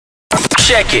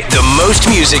Check it. The most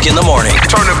music in the morning.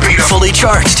 Turn the beat up. Fully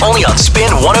charged. Only on Spin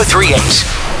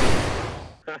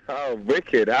 103.8. Oh,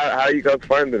 wicked. How are you guys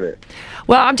finding it?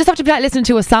 Well, I'm just have to listening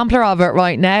to a sampler of it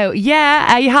right now.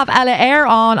 Yeah, you have Ella Eyre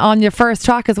on your first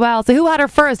track as well. So who had her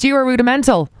first? You or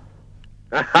Rudimental?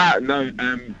 No,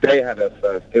 they had her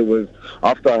first. It was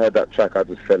after I heard that track, I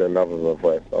just fell in love with her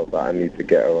voice. I was like, I need to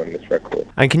get her on this record.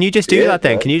 And can you just do that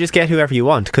then? Can you just get whoever you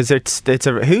want? Because it's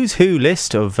a who's who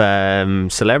list of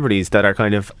celebrities that are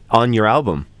kind of on your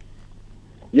album.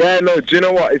 Yeah, no, do you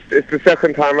know what? It's the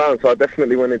second time round, so I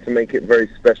definitely wanted to make it very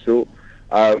special.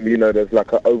 There's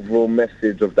like an overall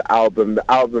message of the album. The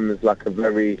album is like a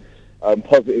very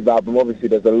positive album. Obviously,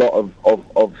 there's a lot of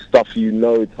stuff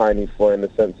Tinie for, in the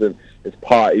sense of it's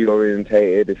party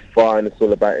orientated, it's fun, it's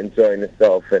all about enjoying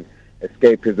yourself and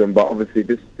escapism. But obviously,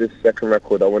 this second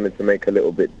record, I wanted to make a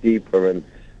little bit deeper, and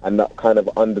that kind of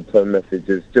undertone message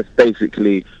is just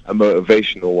basically a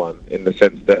motivational one, in the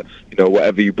sense that,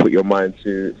 whatever you put your mind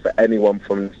to, for anyone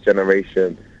from this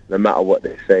generation, no matter what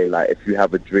they say, like, if you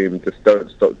have a dream, just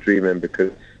don't stop dreaming,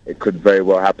 because it could very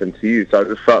well happen to you. So I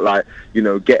just felt like,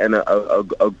 getting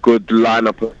a good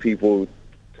lineup of people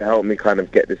to help me kind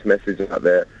of get this message out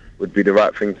there would be the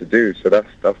right thing to do. So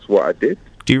that's what I did.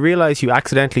 Do you realise you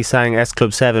accidentally sang S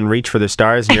Club 7 Reach for the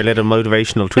Stars in your little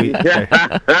motivational tweet? Do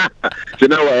you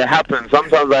know what? It happens.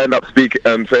 Sometimes I end up saying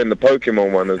the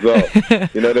Pokemon one as well.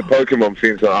 The Pokemon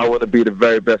theme song. I want to be the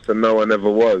very best and no one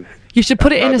ever was. You should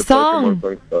put it in a song.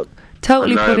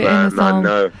 Totally put it in a song. I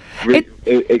know.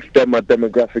 Extend my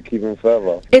demographic even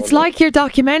further. It's like your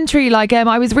documentary. Like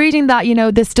I was reading that,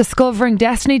 this Discovering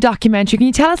Destiny documentary. Can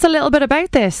you tell us a little bit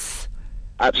about this?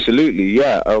 Absolutely,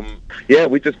 yeah.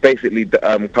 We just basically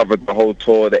covered the whole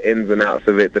tour, the ins and outs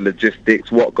of it, the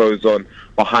logistics, what goes on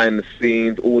behind the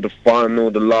scenes, all the fun, all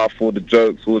the laugh, all the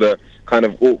jokes, all the kind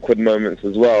of awkward moments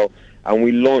as well. And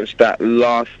we launched that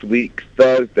last week,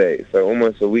 Thursday, so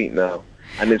almost a week now.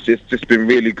 And it's just been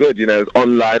really good. It's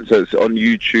online, so it's on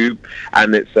YouTube,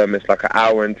 and it's like an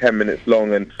hour and 10 minutes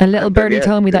long. And a little birdie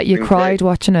told me that you cried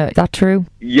watching it. Is that true?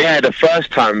 Yeah, the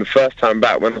first time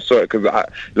back when I saw it, because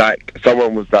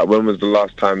someone was like, when was the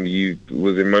last time you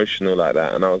was emotional like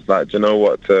that? And I was like, do you know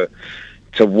what? To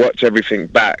watch everything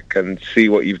back and see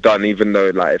what you've done, even though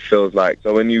it feels like,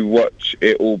 so when you watch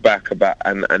it all back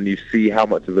and you see how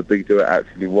much of a big deal it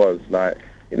actually was,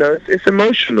 it's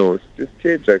emotional. It's just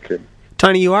tear-jerking.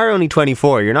 Tinie, you are only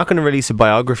 24. You're not going to release a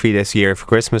biography this year for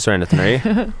Christmas or anything, are you?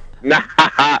 Nah,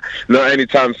 not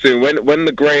anytime soon. When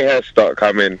the grey hairs start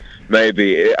coming,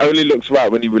 maybe. It only looks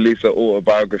right when you release an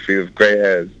autobiography of grey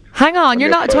hairs. Hang on,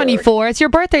 you're not 24. It's your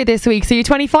birthday this week, so you're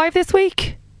 25 this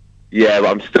week? Yeah,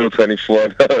 but I'm still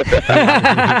 24.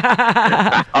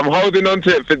 I'm holding on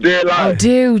to it for dear life. Oh,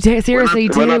 do. Seriously,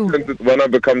 do. When I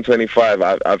become 25,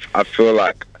 I feel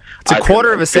like... It's a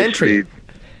quarter of a century.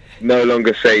 No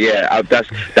longer say that's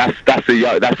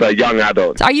a young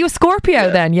adult. Are you a Scorpio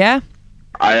then? Yeah.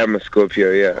 I am a Scorpio.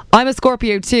 Yeah. I'm a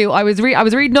Scorpio too. I was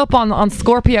reading up on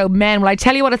Scorpio men. Will I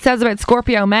tell you what it says about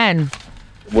Scorpio men?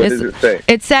 What does it say?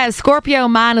 It says Scorpio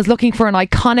man is looking for an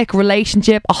iconic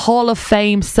relationship, a Hall of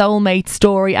Fame soulmate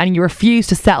story, and you refuse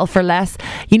to settle for less.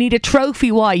 You need a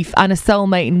trophy wife and a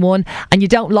soulmate in one, and you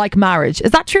don't like marriage. Is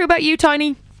that true about you,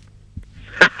 Tinie?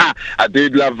 I do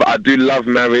love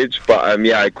marriage, but I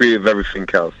agree with everything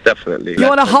else, definitely. You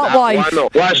want a hot wife? Why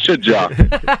not? Why should ya?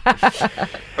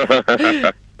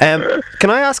 Can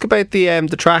I ask about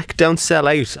the track "Don't Sell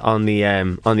Out" on the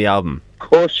album? Of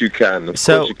course you can. Of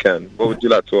course you can. What would you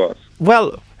like to ask?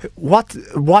 Well,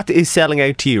 what is selling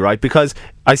out to you, right? Because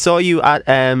I saw you at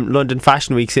London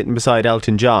Fashion Week sitting beside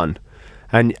Elton John.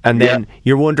 And then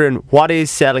you're wondering, what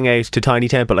is selling out to Tinie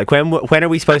Tempah? Like, when are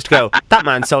we supposed to go, that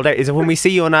man sold out? Is it when we see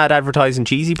you on ad advertising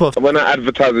Cheesy Puff? When I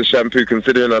advertise a shampoo,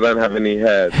 considering I don't have any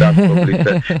hair, that's probably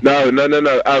it. No.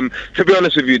 To be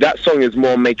honest with you, that song is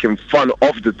more making fun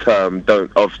of the term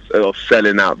of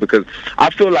selling out, because I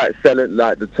feel like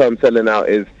the term selling out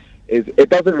is it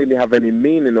doesn't really have any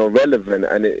meaning or relevant,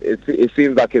 and it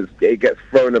seems like it gets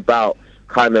thrown about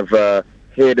kind of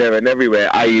here, there, and everywhere.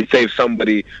 I.e., say if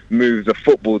somebody moves a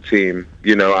football team,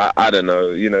 I don't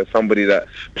know, somebody that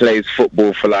plays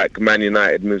football for like Man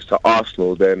United moves to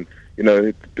Arsenal, then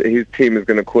his team is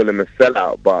going to call him a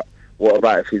sellout. But what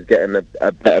about if he's getting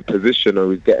a better position,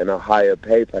 or he's getting a higher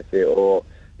pay packet, or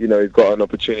he's got an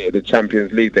opportunity at the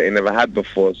Champions League that he never had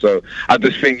before? So I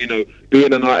just think,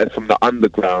 being an artist from the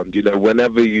underground,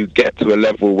 whenever you get to a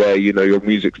level where your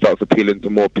music starts appealing to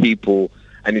more people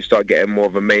and you start getting more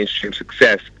of a mainstream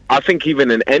success, I think even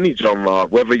in any genre,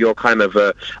 whether you're kind of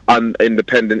a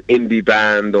independent indie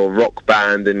band or rock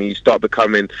band, and you start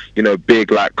becoming,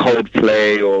 big like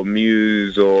Coldplay or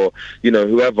Muse or,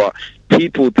 whoever,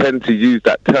 people tend to use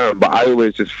that term, but I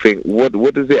always just think,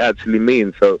 what does it actually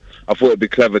mean? So I thought it'd be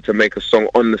clever to make a song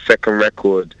on the second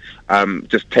record,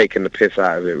 just taking the piss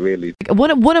out of it, really.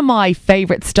 One of my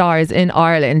favourite stars in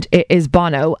Ireland is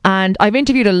Bono, and I've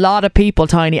interviewed a lot of people,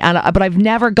 Tinie, but I've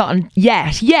never gotten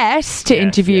yet to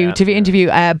interview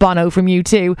Bono from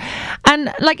U2.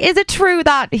 And is it true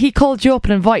that he called you up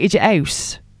and invited you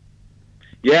out?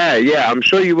 Yeah, I'm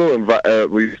sure you will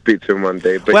invite. We speak to him one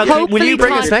day. But well, will you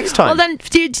bring us next time? Well, then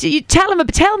you tell him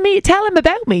about me. Tell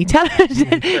him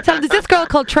there's this girl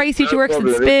called Tracy. She works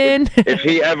in Spin. If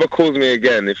he ever calls me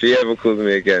again,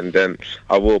 then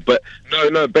I will. But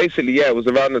no. Basically, it was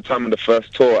around the time of the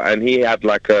first tour, and he had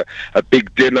like a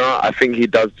big dinner. I think he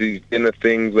does these dinner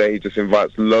things where he just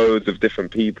invites loads of different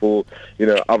people,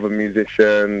 other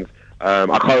musicians.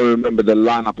 I can't remember the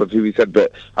lineup of who he said,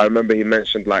 but I remember he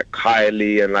mentioned like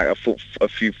Kylie and like a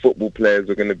few football players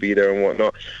were going to be there and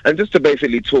whatnot. And just to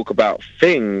basically talk about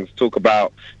things, talk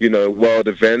about, world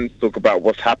events, talk about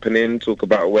what's happening, talk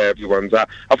about where everyone's at.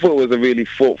 I thought it was a really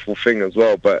thoughtful thing as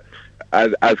well, but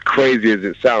as crazy as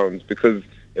it sounds, because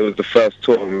it was the first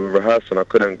tour and we were rehearsing, I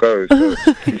couldn't go. So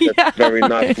he said very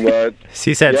nice words.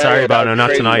 She said, sorry, Bono,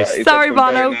 not tonight. Sorry,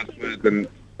 Bono.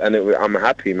 And I'm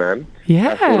happy, man.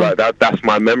 Yeah. I feel like that's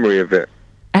my memory of it.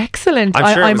 Excellent.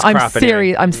 I'm sure it was crap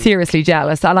anyway. I'm seriously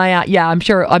jealous, and I'm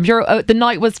sure the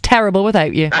night was terrible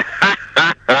without you.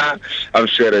 I'm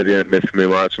sure they didn't miss me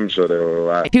much. I'm sure they were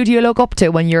alright. Who do you look up to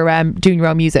when you're doing your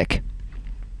own music?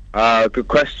 Good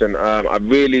question. I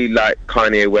really like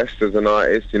Kanye West as an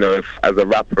artist, as a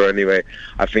rapper anyway.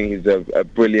 I think he's a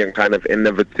brilliant kind of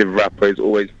innovative rapper. He's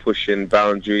always pushing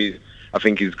boundaries. I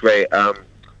think he's great.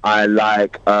 I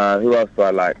like, who else do I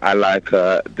like? I like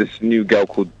this new girl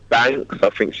called Banks.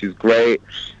 I think she's great.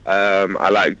 I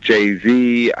like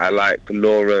Jay-Z. I like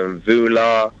Laura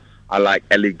Mvula. I like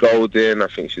Ellie Goulding. I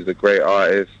think she's a great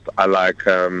artist. I like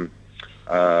Ed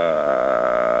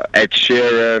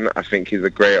Sheeran. I think he's a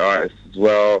great artist as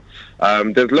well.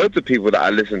 There's loads of people that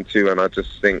I listen to, and I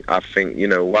think,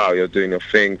 wow, you're doing your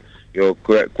thing. You're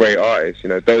a great artist.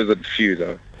 Those are the few,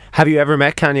 though. Have you ever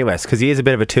met Kanye West? Because he is a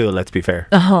bit of a tool, let's be fair.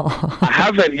 Oh. I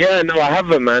haven't. Yeah, no, I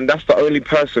haven't, man. That's the only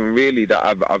person really that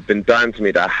I've been dying to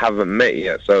meet that I haven't met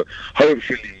yet. So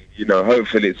hopefully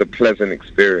it's a pleasant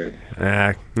experience.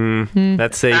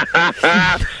 Let's see.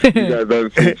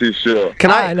 Don't seem too sure.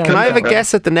 Can I have a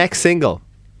guess at the next single?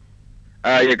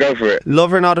 Yeah, go for it.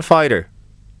 Lover Not a Fighter.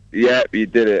 Yeah, you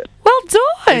did it. Well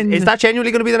done. Is that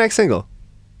genuinely going to be the next single?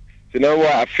 You know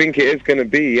what? I think it is going to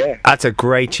be, yeah. That's a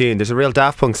great tune. There's a real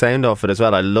Daft Punk sound off it as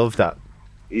well. I love that.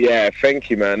 Yeah, thank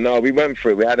you, man. No, we went for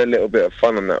it. We had a little bit of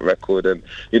fun on that record, and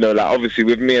obviously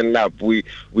with me and Lab, we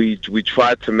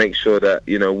tried to make sure that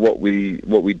what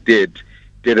we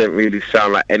didn't really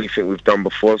sound like anything we've done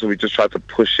before, so we just tried to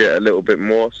push it a little bit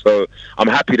more. So I'm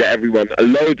happy that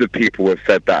loads of people have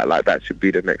said that, like, that should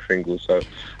be the next single. So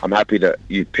I'm happy that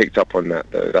you picked up on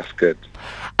that, though. That's good.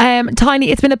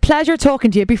 Tinie, it's been a pleasure talking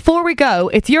to you. Before we go,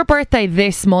 it's your birthday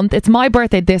this month. It's my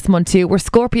birthday this month too. We're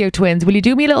Scorpio twins. Will you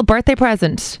do me a little birthday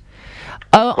present?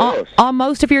 On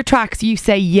most of your tracks, you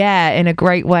say yeah in a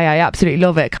great way. I absolutely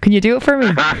love it. Can you do it for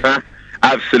me?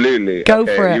 Absolutely. Go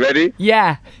for it. You ready?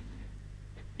 Yeah.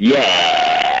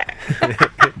 Yeah.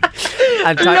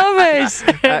 Love it.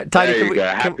 Tinie, there you go.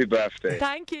 Happy birthday.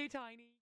 Thank you, Tinie.